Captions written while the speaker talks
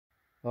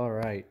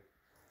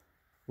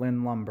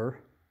Linn Lumber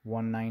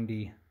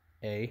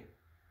 190A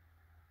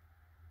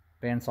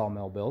bandsaw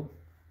mill build.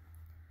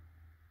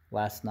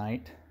 Last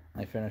night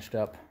I finished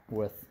up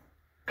with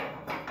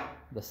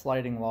the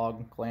sliding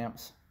log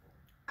clamps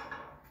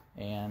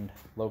and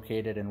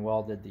located and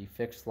welded the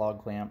fixed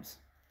log clamps.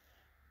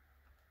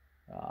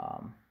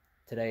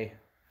 Today,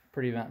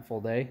 pretty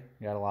eventful day.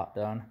 Got a lot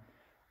done.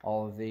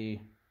 All of the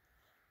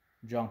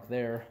junk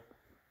there,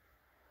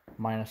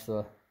 minus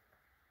the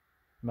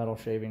metal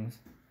shavings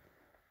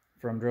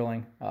from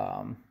drilling.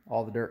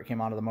 All the dirt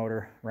came out of the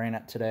motor. Ran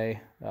it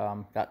today.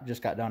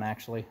 Just got done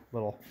actually. A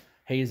little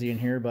hazy in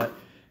here, but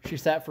she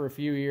sat for a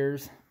few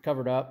years,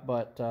 covered up,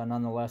 but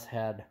nonetheless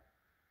had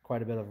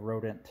quite a bit of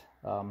rodent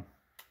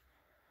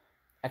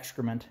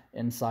excrement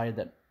inside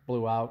that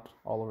blew out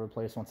all over the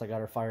place once I got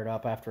her fired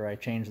up after I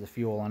changed the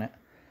fuel on it.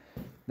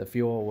 The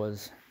fuel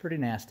was pretty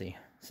nasty.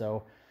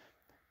 So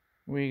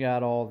we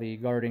got all the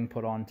guarding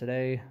put on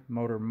today,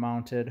 motor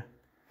mounted,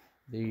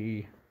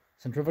 the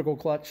centrifugal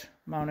clutch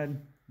mounted,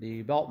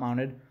 the belt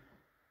mounted,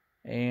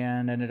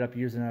 and ended up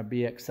using a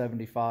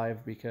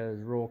BX75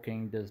 because Rural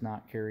King does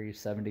not carry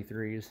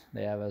 73s.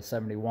 They have a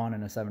 71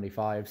 and a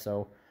 75,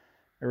 so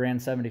I ran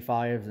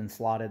 75s and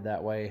slotted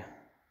that way,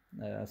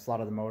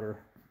 slotted the motor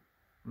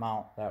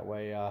mount that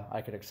way.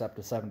 I could accept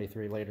a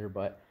 73 later,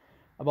 but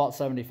I bought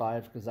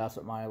 75s because that's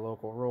what my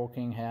local Rural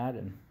King had,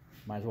 and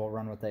might as well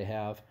run what they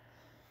have.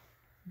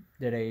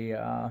 Did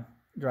a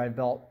drive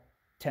belt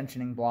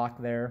tensioning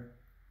block there.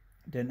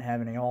 Didn't have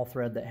any all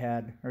thread that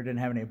had, or didn't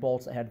have any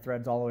bolts that had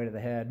threads all the way to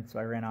the head, so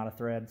I ran out of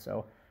thread.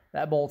 So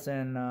that bolts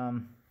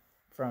in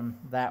from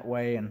that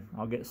way, and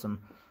I'll get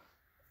some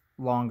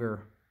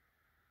longer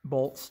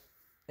bolts,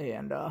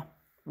 and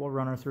we'll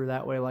run her through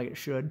that way like it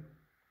should.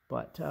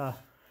 But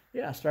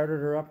yeah, started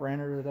her up, ran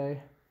her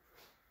today.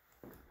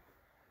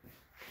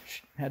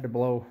 Had to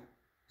blow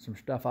some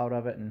stuff out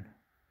of it and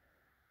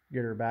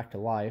get her back to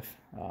life.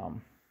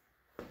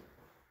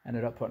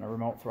 Ended up putting a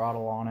remote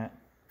throttle on it.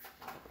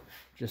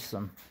 Just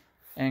some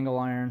angle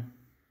iron.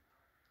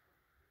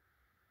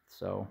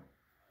 So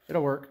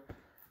it'll work.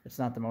 It's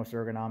not the most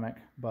ergonomic,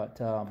 but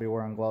I'll be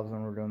wearing gloves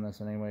when we're doing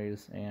this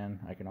anyways, and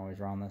I can always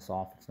round this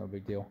off. It's no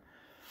big deal.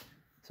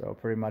 So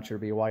pretty much it'll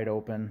be wide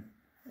open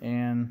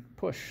and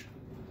push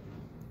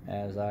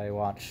as I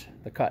watch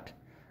the cut.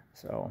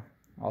 So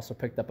also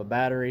picked up a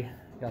battery,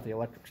 got the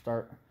electric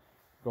start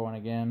going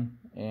again,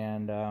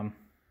 and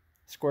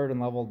squared and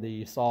leveled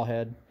the saw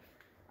head.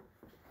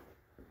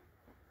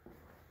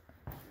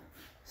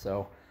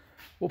 So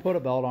we'll put a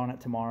belt on it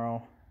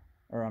tomorrow,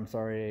 or I'm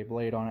sorry, a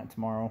blade on it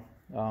tomorrow.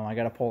 I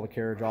got to pull the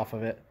carriage off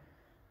of it,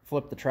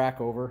 flip the track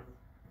over.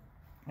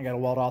 I got to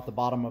weld out the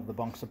bottom of the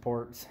bunk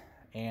supports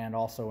and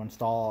also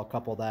install a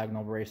couple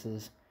diagonal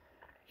braces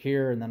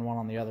here and then one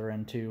on the other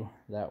end too.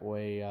 That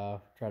way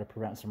try to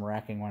prevent some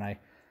racking when I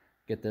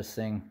get this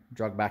thing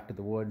drug back to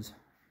the woods,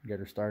 get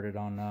her started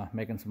on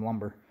making some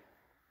lumber.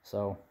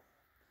 So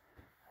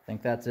I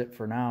think that's it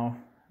for now.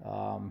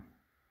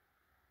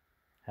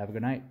 Have a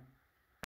good night.